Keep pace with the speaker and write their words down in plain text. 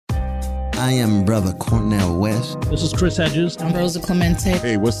I am Brother Cornell West. This is Chris Hedges. I'm Rosa Clemente.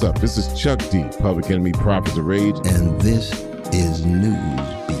 Hey, what's up? This is Chuck D, Public Enemy, Prophets of Rage. And this is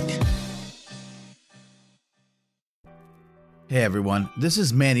Newsbeat. Hey everyone, this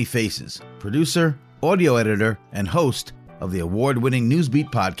is Manny Faces, producer, audio editor, and host of the award-winning Newsbeat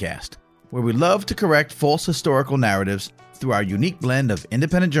podcast, where we love to correct false historical narratives through our unique blend of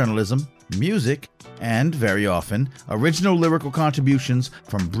independent journalism, music, and, very often, original lyrical contributions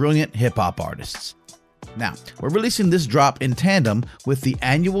from brilliant hip-hop artists. Now, we're releasing this drop in tandem with the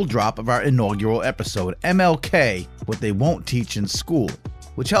annual drop of our inaugural episode, MLK, What They Won't Teach in School,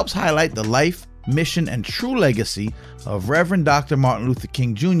 which helps highlight the life, mission, and true legacy of Reverend Dr. Martin Luther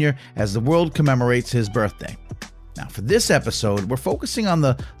King Jr. as the world commemorates his birthday. Now, for this episode, we're focusing on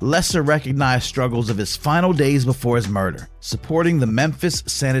the lesser recognized struggles of his final days before his murder, supporting the Memphis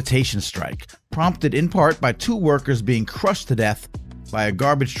sanitation strike, prompted in part by two workers being crushed to death by a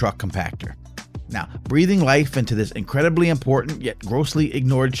garbage truck compactor. Now, breathing life into this incredibly important yet grossly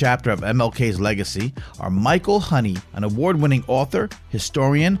ignored chapter of MLK's legacy are Michael Honey, an award-winning author,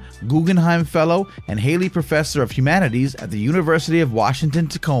 historian, Guggenheim Fellow, and Haley Professor of Humanities at the University of Washington,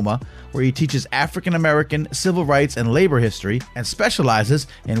 Tacoma, where he teaches African American civil rights and labor history and specializes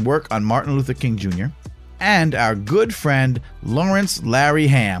in work on Martin Luther King Jr., and our good friend Lawrence Larry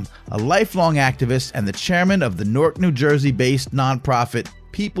Ham, a lifelong activist and the chairman of the Newark, New Jersey-based nonprofit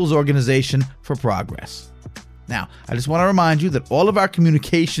People's Organization for Progress. Now, I just want to remind you that all of our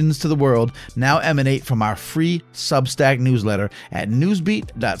communications to the world now emanate from our free Substack newsletter at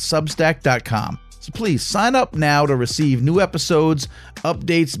newsbeat.substack.com. So please sign up now to receive new episodes,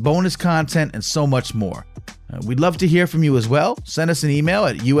 updates, bonus content, and so much more. We'd love to hear from you as well. Send us an email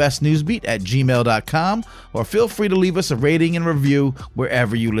at usnewsbeat@gmail.com or feel free to leave us a rating and review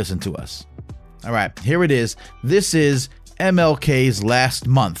wherever you listen to us. All right, here it is. This is MLK's last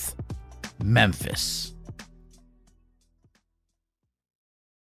month, Memphis.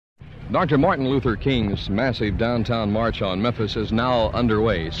 Dr. Martin Luther King's massive downtown march on Memphis is now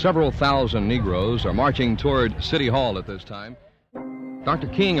underway. Several thousand Negroes are marching toward City Hall at this time. Dr.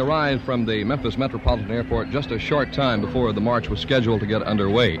 King arrived from the Memphis Metropolitan Airport just a short time before the march was scheduled to get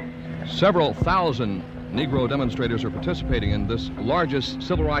underway. Several thousand Negro demonstrators are participating in this largest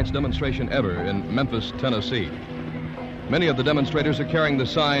civil rights demonstration ever in Memphis, Tennessee. Many of the demonstrators are carrying the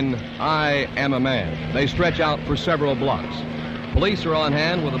sign, "I am a man." They stretch out for several blocks. Police are on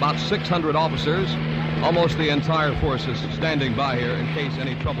hand with about 600 officers. Almost the entire force is standing by here in case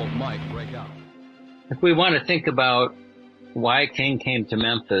any trouble might break out. If we want to think about why King came to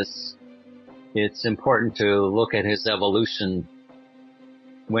Memphis, it's important to look at his evolution.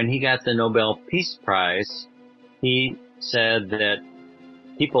 When he got the Nobel Peace Prize, he said that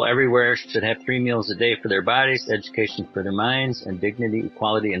people everywhere should have 3 meals a day for their bodies, education for their minds, and dignity,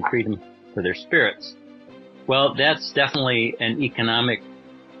 equality, and freedom for their spirits. Well, that's definitely an economic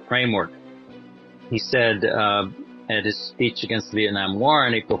framework. He said at his speech against the Vietnam War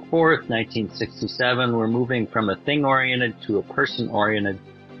on April 4th, 1967, we're moving from a thing-oriented to a person-oriented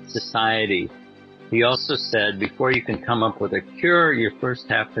society. He also said, before you can come up with a cure, you first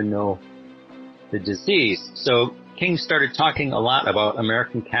have to know the disease. So King started talking a lot about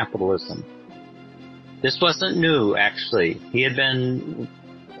American capitalism. This wasn't new, actually. He had been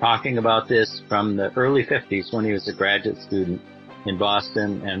talking about this from the early 50s when he was a graduate student in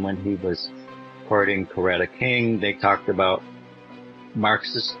Boston, and when he was courting Coretta King, they talked about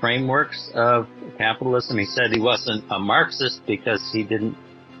Marxist frameworks of capitalism. He said he wasn't a Marxist because he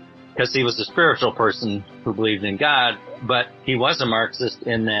was a spiritual person who believed in God, but he was a Marxist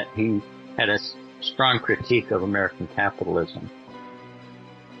in that he had a strong critique of American capitalism.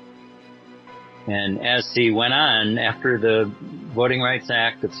 And as he went on, after the Voting Rights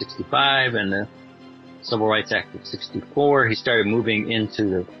Act of 65 and the Civil Rights Act of 64, he started moving into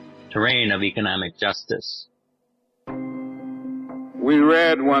the terrain of economic justice. We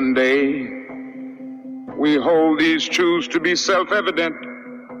read one day, we hold these truths to be self-evident,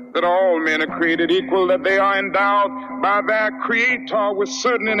 that all men are created equal, that they are endowed by their Creator with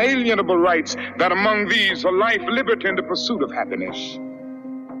certain inalienable rights, that among these are life, liberty, and the pursuit of happiness.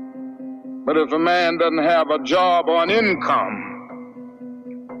 But if a man doesn't have a job or an income,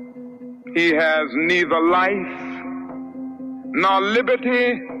 he has neither life nor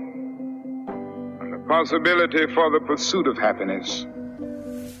liberty, and the possibility for the pursuit of happiness.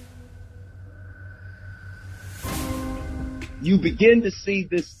 You begin to see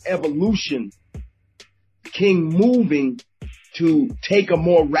this evolution, King moving to take a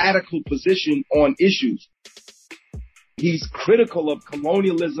more radical position on issues. He's critical of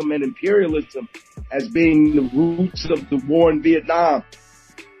colonialism and imperialism as being the roots of the war in Vietnam.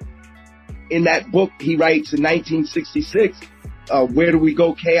 in that book he writes in 1966, Where Do We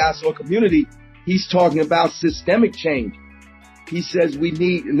Go, Chaos or Community? He's talking about systemic change. He says we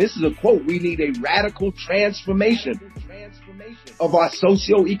need, and this is a quote, we need a radical transformation of our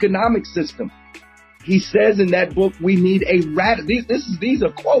socio-economic system. He says in that book, we need a these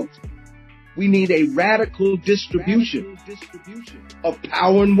are quotes. We need a radical distribution of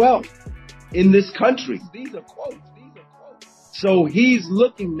power and wealth in this country. These are quotes. So he's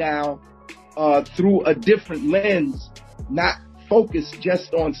looking now through a different lens, not focused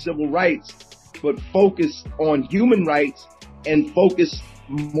just on civil rights, but focused on human rights and focused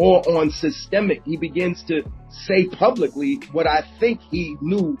more on systemic. He begins to say publicly what I think he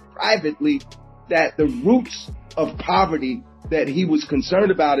knew privately, that the roots of poverty that he was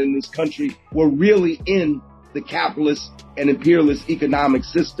concerned about in this country were really in the capitalist and imperialist economic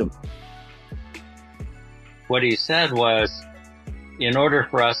system. What he said was, in order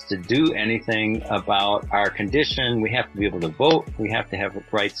for us to do anything about our condition, we have to be able to vote, we have to have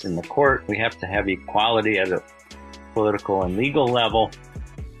rights in the court, we have to have equality at a political and legal level.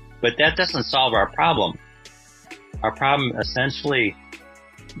 But that doesn't solve our problem. Our problem essentially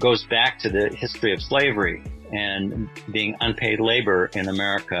goes back to the history of slavery and being unpaid labor in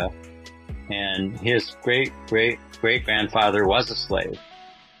America. And his great-great-great-grandfather was a slave.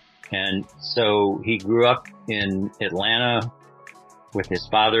 And so he grew up in Atlanta with his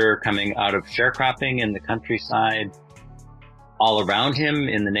father coming out of sharecropping in the countryside. All around him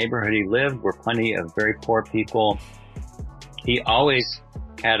in the neighborhood he lived were plenty of very poor people. He always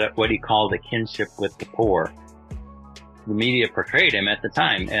had what he called a kinship with the poor. The media portrayed him at the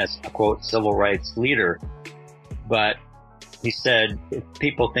time as a, quote, civil rights leader. But he said, if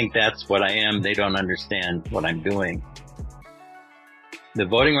people think that's what I am, they don't understand what I'm doing. The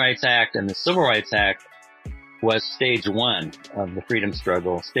Voting Rights Act and the Civil Rights Act was stage one of the freedom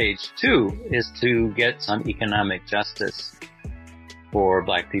struggle. Stage two is to get some economic justice for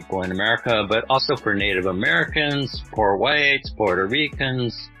black people in America, but also for Native Americans, poor whites, Puerto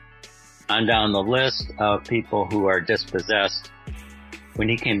Ricans, on down the list of people who are dispossessed. When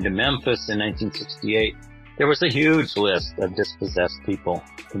he came to Memphis in 1968, there was a huge list of dispossessed people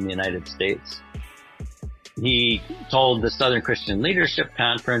in the United States. He told the Southern Christian Leadership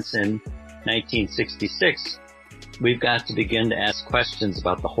Conference in 1966, we've got to begin to ask questions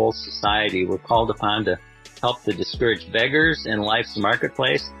about the whole society. We're called upon to help the discouraged beggars in life's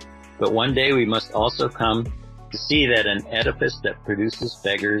marketplace, but one day we must also come to see that an edifice that produces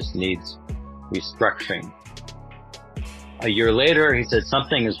beggars needs restructuring. A year later, he said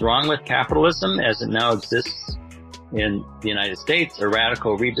something is wrong with capitalism as it now exists in the United States. A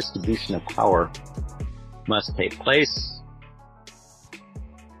radical redistribution of power must take place.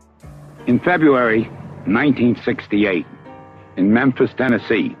 In February 1968, in Memphis,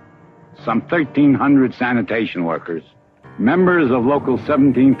 Tennessee, some 1,300 sanitation workers, members of Local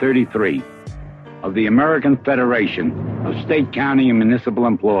 1733 of the American Federation of State, County, and Municipal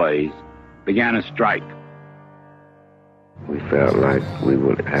Employees, began a strike. We felt like we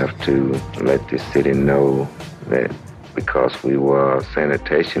would have to let the city know that because we were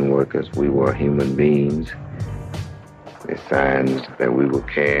sanitation workers, we were human beings. The signs that we were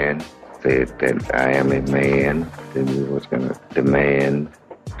carrying said that I am a man, then we was going to demand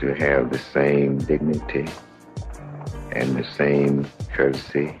to have the same dignity and the same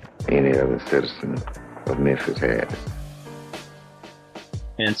courtesy any other citizen of Memphis has.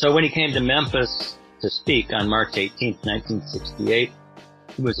 And so when he came to Memphis to speak on March 18, 1968,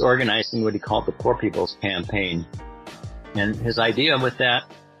 he was organizing what he called the Poor People's Campaign. And his idea with that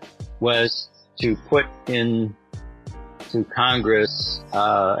was to put in to Congress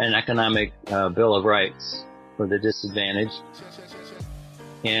an economic Bill of Rights for the disadvantaged,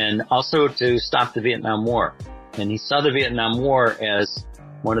 and also to stop the Vietnam War. And he saw the Vietnam War as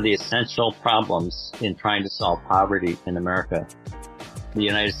one of the essential problems in trying to solve poverty in America. The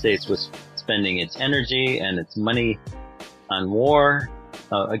United States was spending its energy and its money on war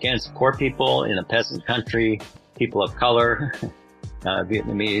against poor people in a peasant country, people of color,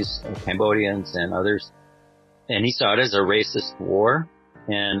 Vietnamese, Cambodians, and others. And he saw it as a racist war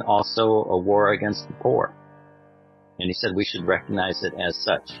and also a war against the poor. And he said we should recognize it as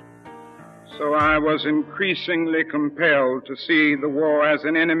such. So I was increasingly compelled to see the war as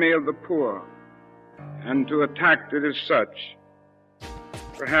an enemy of the poor and to attack it as such.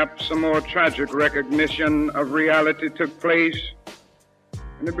 Perhaps a more tragic recognition of reality took place,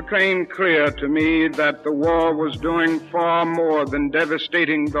 and it became clear to me that the war was doing far more than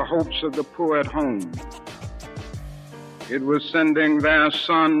devastating the hopes of the poor at home. It was sending their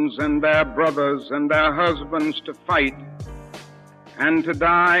sons and their brothers and their husbands to fight and to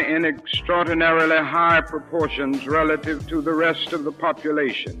die in extraordinarily high proportions relative to the rest of the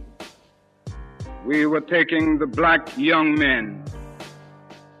population. We were taking the black young men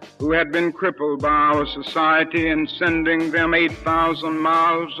who had been crippled by our society and sending them 8,000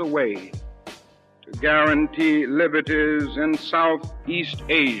 miles away to guarantee liberties in Southeast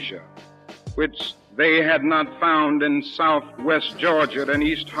Asia, which they had not found in Southwest Georgia and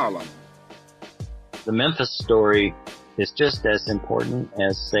East Holland. The Memphis story is just as important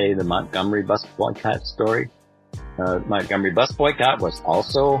as, say, the Montgomery bus boycott story. Montgomery bus boycott was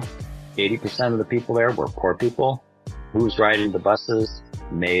also 80% of the people there were poor people. Who was riding the buses?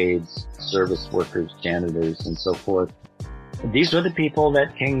 Maids, service workers, janitors, and so forth. These were the people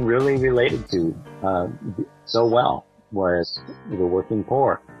that King really related to so well, was the working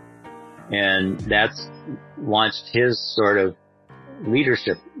poor. And that's launched his sort of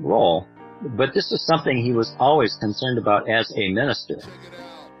leadership role. But this is something he was always concerned about as a minister.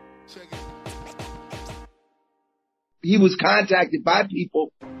 He was contacted by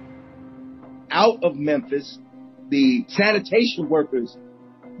people out of Memphis. The sanitation workers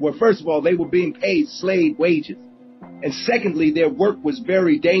were, first of all, they were being paid slave wages. And secondly, their work was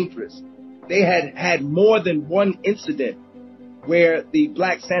very dangerous. They had had more than one incident where the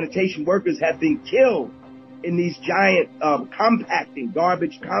black sanitation workers had been killed in these giant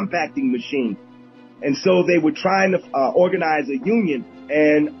garbage compacting machines. And so they were trying to organize a union,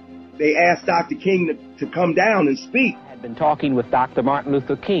 and they asked Dr. King to come down and speak. I had been talking with Dr. Martin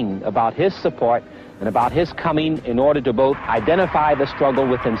Luther King about his support and about his coming in order to both identify the struggle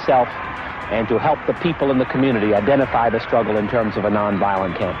with himself and to help the people in the community identify the struggle in terms of a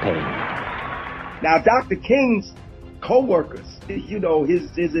nonviolent campaign. Now, Dr. King's co-workers,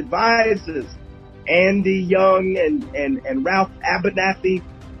 his advisors, Andy Young and Ralph Abernathy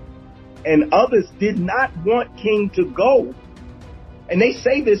and others did not want King to go. And they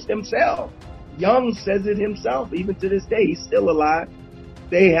say this themselves. Young says it himself, even to this day. He's still alive.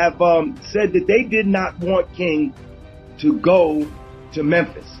 They have said that they did not want King to go to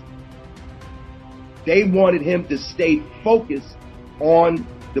Memphis. They wanted him to stay focused on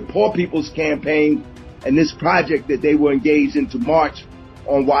the Poor People's Campaign and this project that they were engaged in to march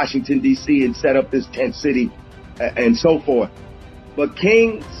on Washington, D.C. and set up this tent city and so forth. But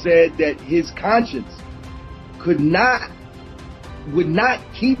King said that his conscience would not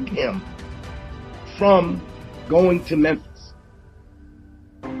keep him from going to Memphis.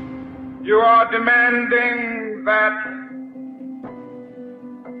 You are demanding that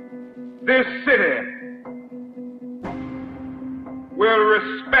this city will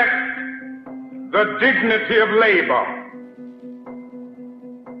respect the dignity of labor.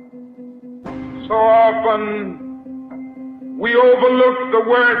 So often we overlook the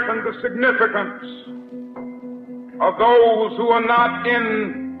worth and the significance of those who are not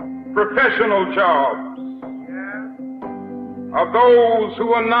in professional jobs, of those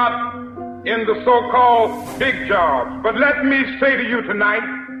who are not in the so-called big jobs. But let me say to you tonight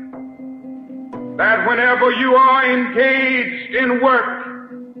that whenever you are engaged in work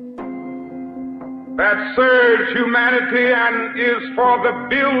that serves humanity and is for the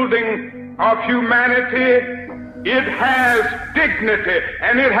building of humanity, it has dignity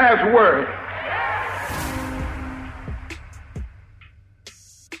and it has worth.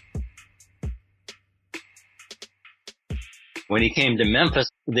 When he came to Memphis,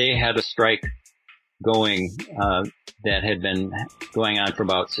 they had a strike going that had been going on for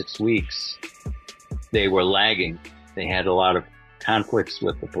about 6 weeks. They were lagging. They had a lot of conflicts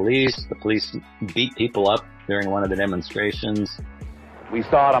with the police. The police beat people up during one of the demonstrations. We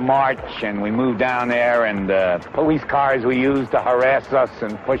saw the march and we moved down there, and police cars were used to harass us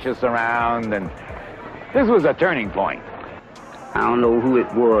and push us around, and this was a turning point. I don't know who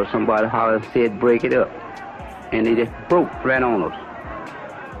it was. Somebody hollered and said, break it up. And they just broke right on us.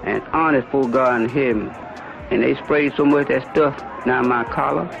 And honest for God in heaven. And they sprayed so much of that stuff down my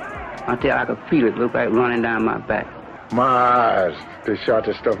collar until I could feel it look like running down my back. My eyes, they shot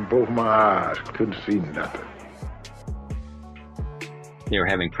that stuff in both my eyes. Couldn't see nothing. They were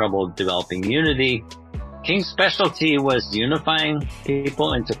having trouble developing unity. King's specialty was unifying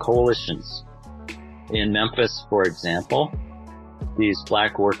people into coalitions. In Memphis, for example, these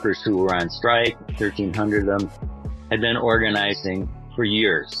black workers who were on strike, 1,300 of them, had been organizing for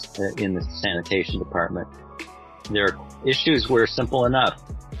years in the sanitation department. Their issues were simple enough.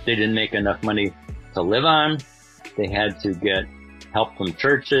 They didn't make enough money to live on. They had to get help from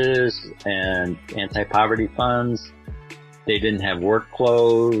churches and anti-poverty funds. They didn't have work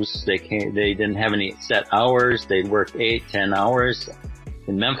clothes. They didn't have any set hours. They'd work 8-10 hours.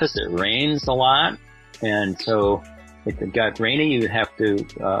 In Memphis, it rains a lot. And so If it got rainy, you'd have to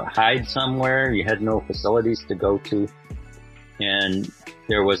hide somewhere. You had no facilities to go to. And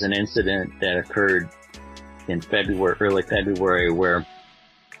there was an incident that occurred in February, early February, where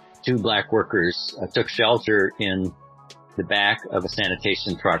 2 black workers took shelter in the back of a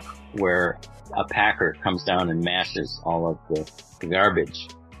sanitation truck where a packer comes down and mashes all of the garbage.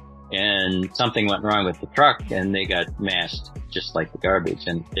 And something went wrong with the truck, and they got mashed just like the garbage,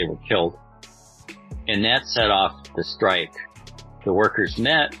 and they were killed. And that set off the strike. The workers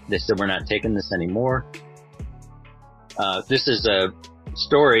met. They said, we're not taking this anymore. This is a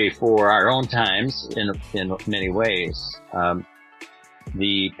story for our own times in many ways.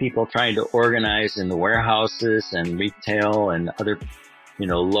 The people trying to organize in the warehouses and retail and other,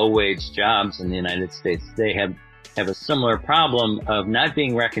 low-wage jobs in the United States, they have a similar problem of not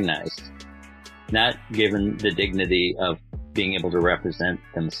being recognized, not given the dignity of being able to represent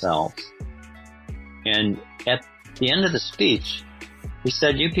themselves. And at the end of the speech, he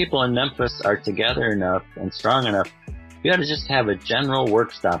said, you people in Memphis are together enough and strong enough. You ought to just have a general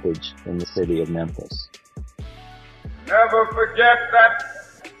work stoppage in the city of Memphis. Never forget that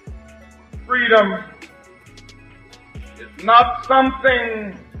freedom is not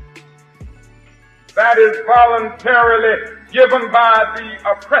something that is voluntarily given by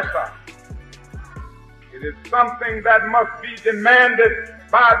the oppressor. It is something that must be demanded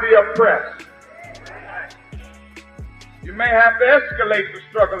by the oppressed. You may have to escalate the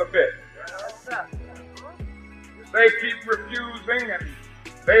struggle a bit. If they keep refusing and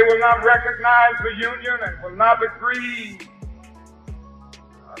they will not recognize the union and will not agree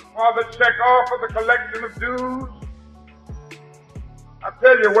for the check off of the collection of dues, I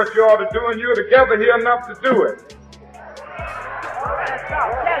tell you what you ought to do, and you're together here enough to do it.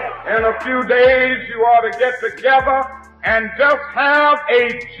 In a few days, you ought to get together and just have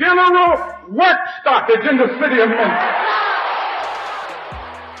a general work stoppage in the city of Memphis.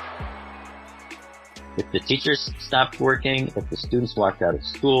 If the teachers stopped working, if the students walked out of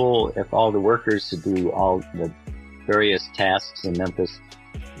school, if all the workers who do all the various tasks in Memphis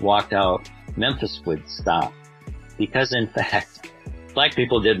walked out, Memphis would stop. Because in fact, black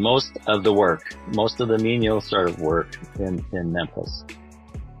people did most of the work, most of the menial sort of work in Memphis.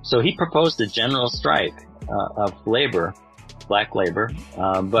 So he proposed a general strike of labor, black labor,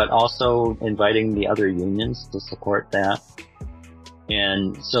 but also inviting the other unions to support that.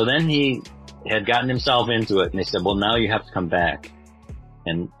 And so then he had gotten himself into it, and they said, well, now you have to come back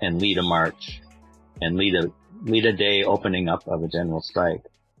and lead a march and lead a day opening up of a general strike.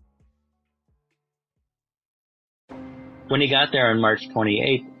 When he got there on March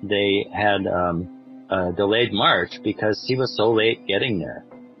 28th, they had a delayed march because he was so late getting there.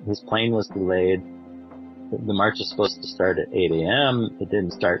 His plane was delayed. The march was supposed to start at 8 a.m. It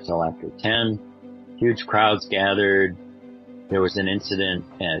didn't start till after 10. Huge crowds gathered. There was an incident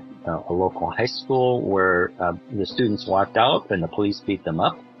at a local high school where the students walked out and the police beat them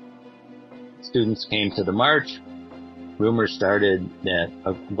up. Students came to the march. Rumors started that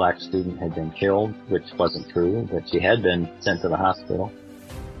a black student had been killed, which wasn't true, but she had been sent to the hospital.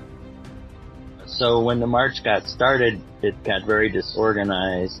 So when the march got started, it got very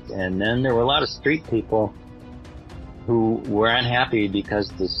disorganized, and then there were a lot of street people who were unhappy because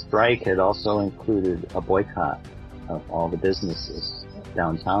the strike had also included a boycott of all the businesses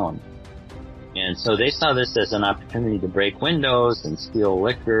downtown. And so they saw this as an opportunity to break windows and steal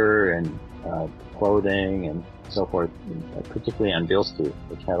liquor and clothing and so forth, particularly on Beale Street,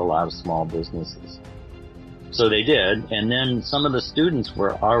 which had a lot of small businesses. So they did, and then some of the students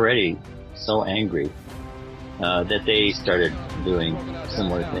were already so angry that they started doing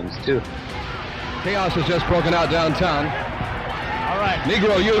similar things too. Chaos has just broken out downtown. All right.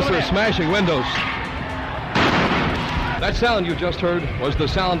 Negro youths are smashing windows. That sound you just heard was the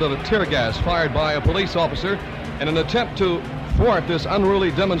sound of a tear gas fired by a police officer in an attempt to thwart this unruly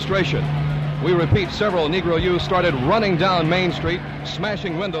demonstration. We repeat, several Negro youths started running down Main Street,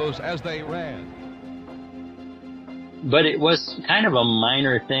 smashing windows as they ran. But it was kind of a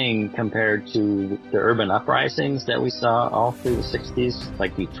minor thing compared to the urban uprisings that we saw all through the 60s,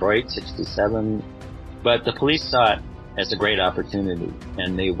 like Detroit, 67. But the police saw it as a great opportunity,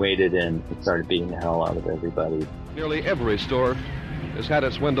 and they waded in and started beating the hell out of everybody. Nearly every store has had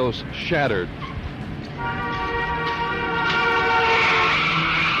its windows shattered.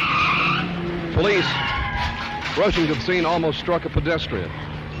 Police, rushing to the scene, almost struck a pedestrian.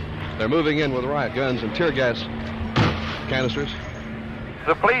 They're moving in with riot guns and tear gas canisters.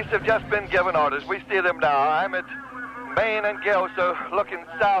 The police have just been given orders. We see them now. I'm at Main and Gelso, looking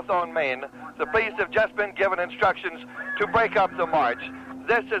south on Main. The police have just been given instructions to break up the march.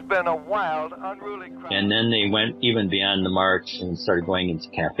 This has been a wild, unruly crowd. And then they went even beyond the march and started going into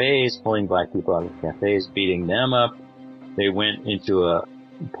cafes, pulling black people out of cafes, beating them up. They went into a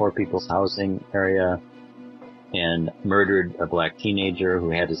poor people's housing area and murdered a black teenager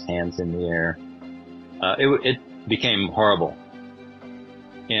who had his hands in the air. It became horrible.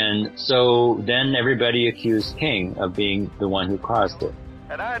 And so then everybody accused King of being the one who caused it.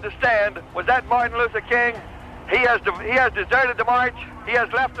 And I understand, was that Martin Luther King? He has deserted the march. He has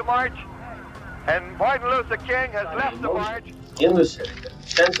left the march. And Martin Luther King has left the march. In the city,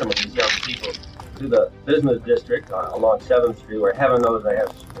 send some of these young people to the business district along 7th Street, where heaven knows they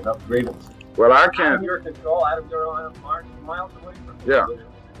have enough grievances. Well, I can't. Out of your control, out of your own march, miles away from you. Yeah.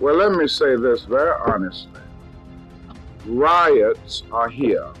 Well, let me say this very honestly. Riots are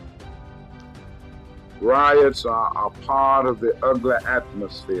here. Riots are a part of the ugly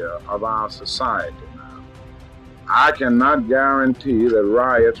atmosphere of our society now. I cannot guarantee that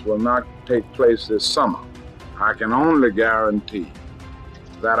riots will not take place this summer. I can only guarantee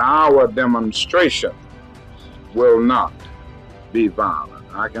that our demonstrations will not be violent.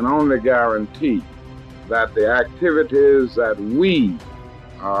 I can only guarantee that the activities that we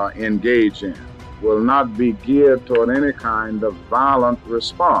engage in will not be geared toward any kind of violent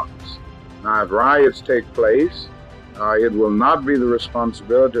response. Now, if riots take place, it will not be the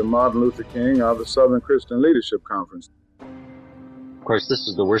responsibility of Martin Luther King or the Southern Christian Leadership Conference. Of course, this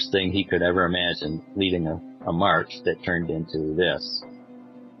was the worst thing he could ever imagine, leading a march that turned into this,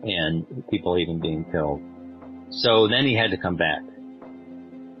 and people even being killed. So then he had to come back.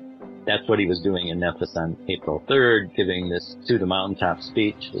 That's what he was doing in Memphis on April 3rd, giving this to the mountaintop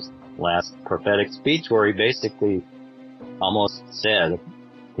speech, his last prophetic speech, where he basically almost said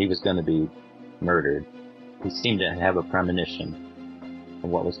he was going to be murdered. He seemed to have a premonition of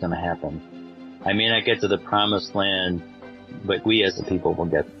what was going to happen. I may not get to the promised land, but we as a people will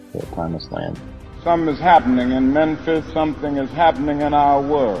get to the promised land. Something is happening in Memphis. Something is happening in our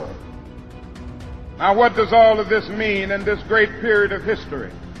world. Now, what does all of this mean in this great period of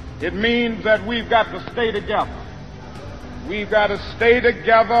history? It means that we've got to stay together. We've got to stay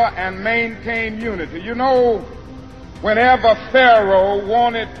together and maintain unity. You know, whenever Pharaoh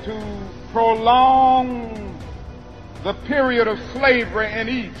wanted to prolong the period of slavery in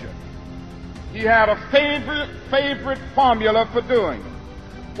Egypt, he had a favorite formula for doing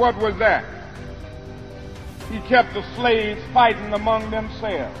it. What was that? He kept the slaves fighting among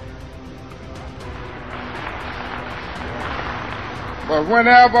themselves. But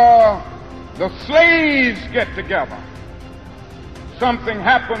whenever the slaves get together, something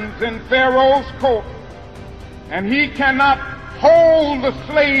happens in Pharaoh's court, and he cannot hold the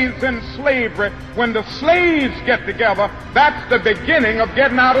slaves in slavery. When the slaves get together, that's the beginning of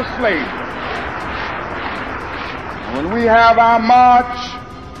getting out of slavery. When we have our march,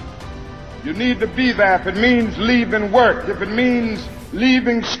 you need to be there. If it means leaving work, if it means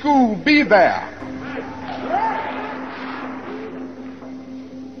leaving school, be there.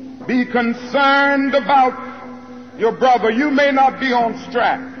 Be concerned about your brother. You may not be on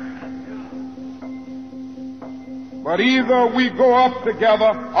strike, but either we go up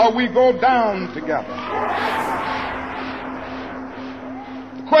together or we go down together.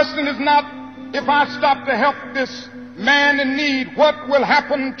 The question is not if I stop to help this man in need, what will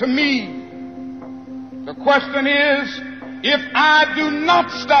happen to me? The question is, if I do not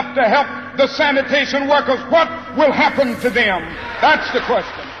stop to help the sanitation workers, what will happen to them? That's the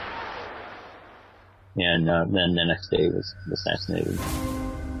question. And then the next day was assassinated.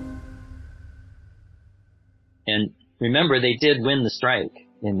 And remember, they did win the strike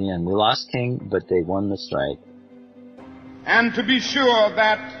in the end. They lost King, but they won the strike. And to be sure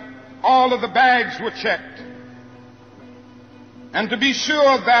that all of the bags were checked, and to be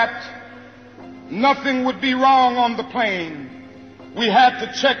sure that nothing would be wrong on the plane, we had to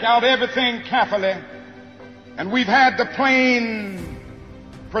check out everything carefully, and we've had the plane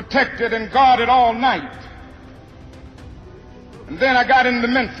protected and guarded all night. And then I got into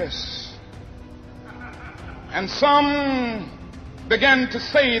Memphis, and some began to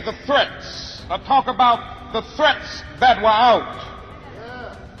say the threats, or talk about the threats that were out.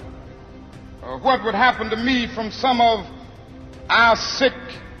 What would happen to me from some of our sick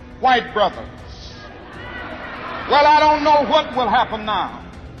white brothers? Well, I don't know what will happen now.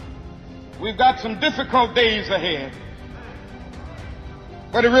 We've got some difficult days ahead.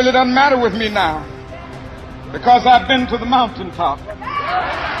 But it really doesn't matter with me now, because I've been to the mountaintop.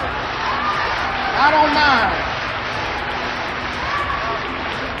 I don't mind.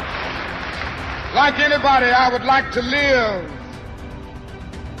 Like anybody, I would like to live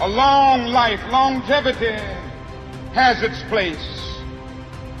a long life. Longevity has its place.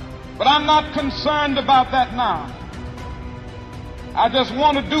 But I'm not concerned about that now. I just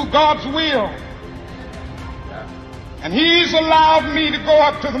want to do God's will. And He's allowed me to go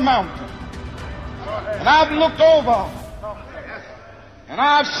up to the mountain. And I've looked over and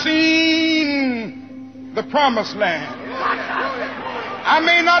I've seen the promised land. I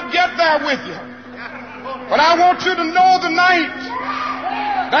may not get there with you, but I want you to know tonight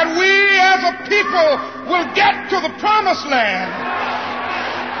that we as a people will get to the promised land.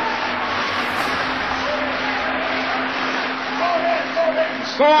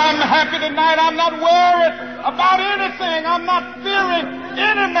 So I'm happy tonight. I'm not worried about anything. I'm not fearing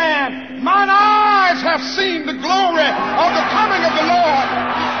any man. Mine eyes have seen the glory of the coming of the Lord.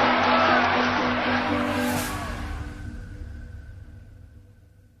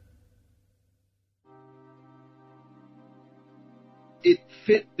 It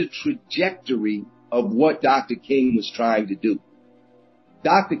fit the trajectory of what Dr. King was trying to do.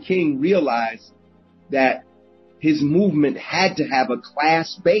 Dr. King realized that his movement had to have a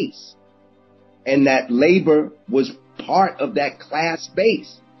class base, and that labor was part of that class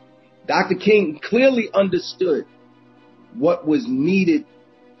base. Dr. King clearly understood what was needed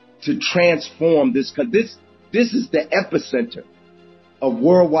to transform this country. This is the epicenter of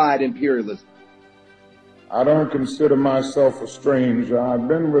worldwide imperialism. I don't consider myself a stranger. I've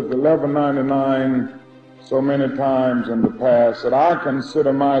been with 1199 so many times in the past that I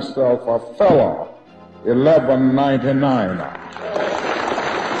consider myself a fellow 1199.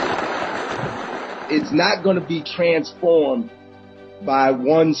 It's not going to be transformed by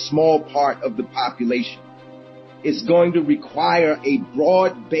one small part of the population. It's going to require a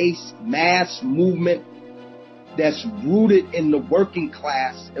broad-based mass movement that's rooted in the working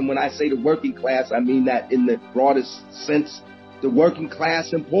class. And when I say the working class, I mean that in the broadest sense, the working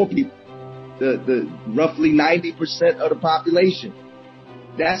class and poor people, the roughly 90% of the population.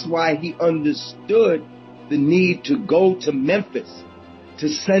 That's why he understood the need to go to Memphis to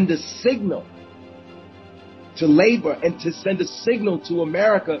send a signal to labor and to send a signal to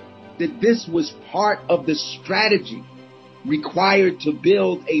America that this was part of the strategy required to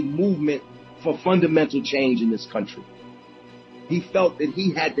build a movement for fundamental change in this country. He felt that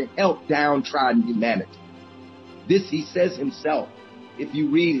he had to help downtrodden humanity. This he says himself, if you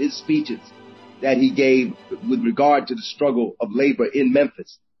read his speeches that he gave with regard to the struggle of labor in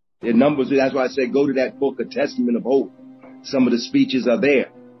Memphis. Their numbers, that's why I say go to that book, A Testament of Hope. Some of the speeches are there.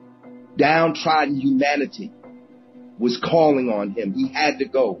 Downtrodden humanity was calling on him. He had to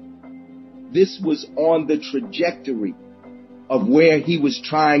go. This was on the trajectory of where he was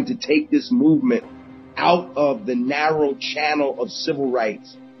trying to take this movement out of the narrow channel of civil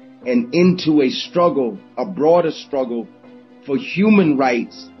rights and into a struggle, a broader struggle for human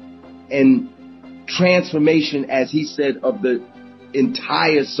rights and transformation, as he said, of the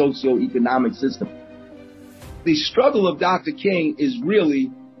entire socioeconomic system. The struggle of Dr. King is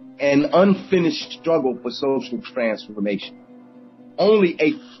really an unfinished struggle for social transformation. Only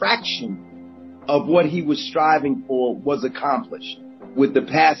a fraction of what he was striving for was accomplished with the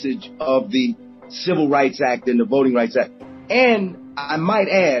passage of the Civil Rights Act and the Voting Rights Act. And I might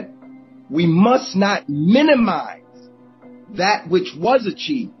add, we must not minimize that which was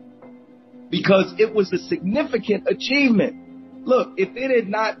achieved, because it was a significant achievement. Look, if it had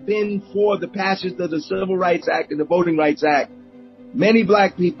not been for the passage of the Civil Rights Act and the Voting Rights Act, many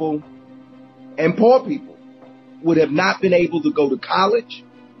black people and poor people would have not been able to go to college.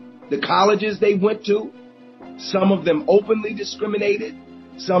 The colleges they went to, some of them openly discriminated.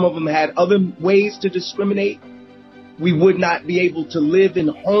 Some of them had other ways to discriminate. We would not be able to live in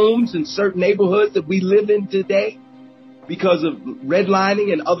homes in certain neighborhoods that we live in today because of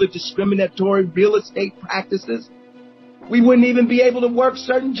redlining and other discriminatory real estate practices. We wouldn't even be able to work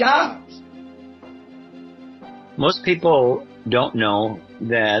certain jobs. Most people don't know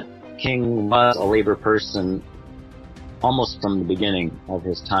that King was a labor person almost from the beginning of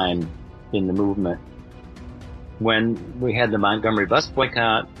his time in the movement. When we had the Montgomery bus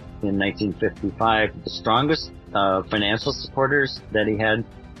boycott in 1955, the strongest financial supporters that he had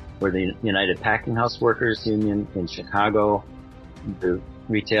were the United Packing House Workers Union in Chicago, the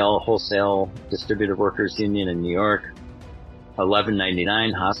Retail Wholesale Distributor Workers Union in New York,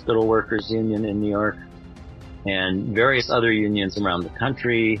 1199 Hospital Workers Union in New York, and various other unions around the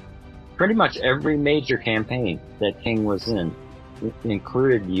country. Pretty much every major campaign that King was in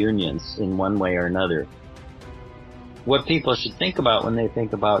included unions in one way or another. What people should think about when they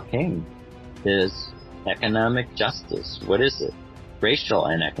think about King is economic justice. What is it? Racial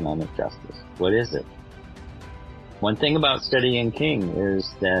and economic justice. What is it? One thing about studying King is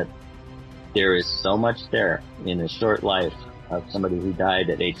that there is so much there in his short life of somebody who died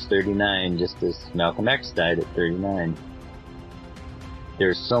at age 39, just as Malcolm X died at 39.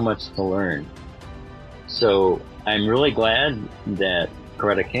 There's so much to learn. So I'm really glad that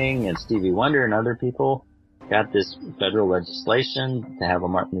Coretta King and Stevie Wonder and other people got this federal legislation to have a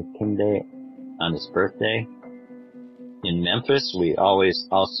Martin Luther King Day on his birthday. In Memphis, we always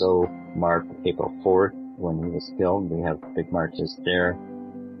also mark April 4th when he was killed. We have big marches there.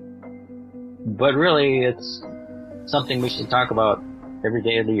 But really, it's something we should talk about every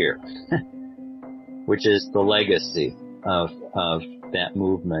day of the year, which is the legacy of that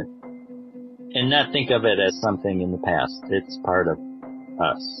movement. And not think of it as something in the past. It's part of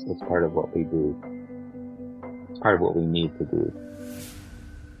us. It's part of what we do. It's part of what we need to do.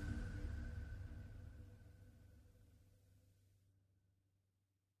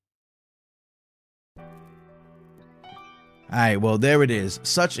 All right, well, there it is.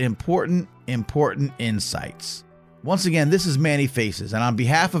 Such important insights. Once again, this is Manny Faces, and on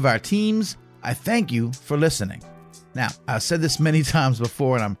behalf of our teams, I thank you for listening. Now, I've said this many times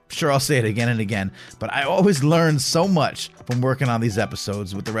before, and I'm sure I'll say it again and again, but I always learn so much from working on these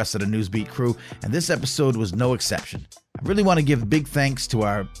episodes with the rest of the Newsbeat crew, and this episode was no exception. I really want to give big thanks to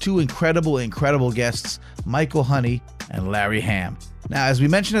our two incredible guests, Michael Honey and Larry Ham. Now, as we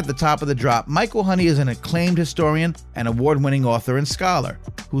mentioned at the top of the drop, Michael Honey is an acclaimed historian and award-winning author and scholar,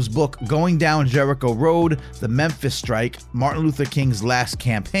 whose book, Going Down Jericho Road, The Memphis Strike, Martin Luther King's Last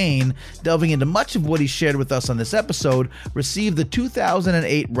Campaign, delving into much of what he shared with us on this episode, received the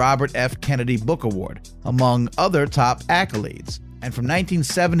 2008 Robert F. Kennedy Book Award, among other top accolades. And from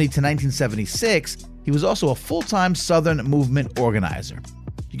 1970 to 1976, he was also a full-time Southern movement organizer.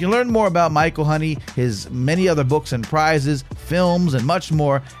 You can learn more about Michael Honey, his many other books and prizes, films, and much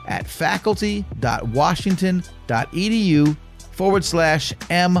more at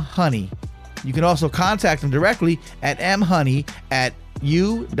faculty.washington.edu/mhoney. You can also contact him directly at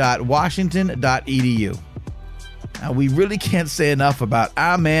mhoney@u.washington.edu. Now, we really can't say enough about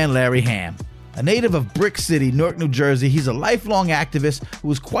our man Larry Ham. A native of Brick City, Newark, New Jersey, he's a lifelong activist who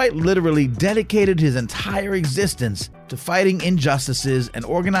has quite literally dedicated his entire existence to fighting injustices and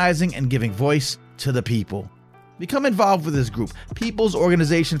organizing and giving voice to the people. Become involved with his group, People's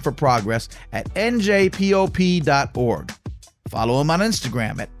Organization for Progress, at njpop.org. Follow him on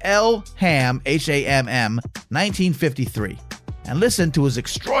Instagram at lham, Hamm, 1953. And listen to his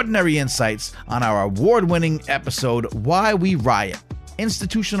extraordinary insights on our award-winning episode, Why We Riot: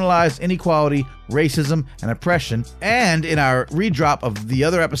 Institutionalized Inequality, Racism, and Oppression, and in our redrop of the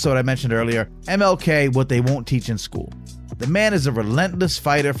other episode I mentioned earlier, MLK, What They Won't Teach in School. The man is a relentless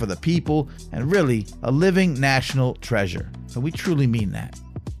fighter for the people and really a living national treasure. And we truly mean that.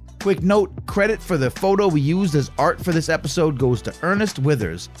 Quick note, credit for the photo we used as art for this episode goes to Ernest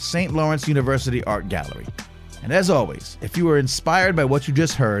Withers, St. Lawrence University Art Gallery. And as always, if you were inspired by what you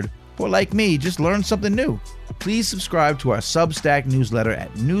just heard, or like me, just learned something new, please subscribe to our Substack newsletter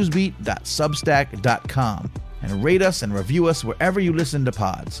at newsbeat.substack.com and rate us and review us wherever you listen to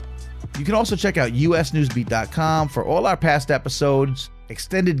pods. You can also check out usnewsbeat.com for all our past episodes,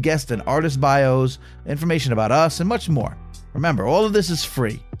 extended guest and artist bios, information about us, and much more. Remember, all of this is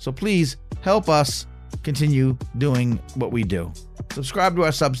free, so please help us continue doing what we do. Subscribe to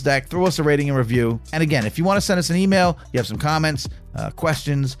our Substack, throw us a rating and review. And again, if you want to send us an email, you have some comments,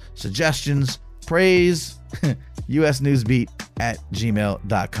 questions, suggestions, praise,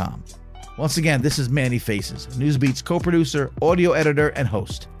 usnewsbeat@gmail.com. Once again, this is Manny Faces, Newsbeat's co-producer, audio editor, and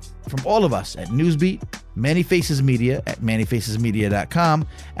host. From all of us at Newsbeat, Manny Faces Media at mannyfacesmedia.com,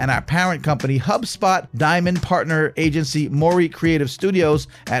 and our parent company, HubSpot Diamond Partner Agency, Maury Creative Studios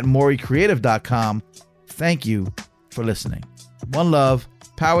at maurycreative.com, thank you for listening. One love,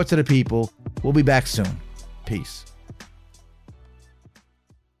 power to the people. We'll be back soon. Peace.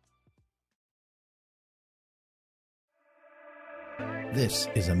 This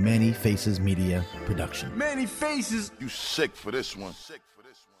is a Manny Faces Media production. Manny Faces. You sick for this one.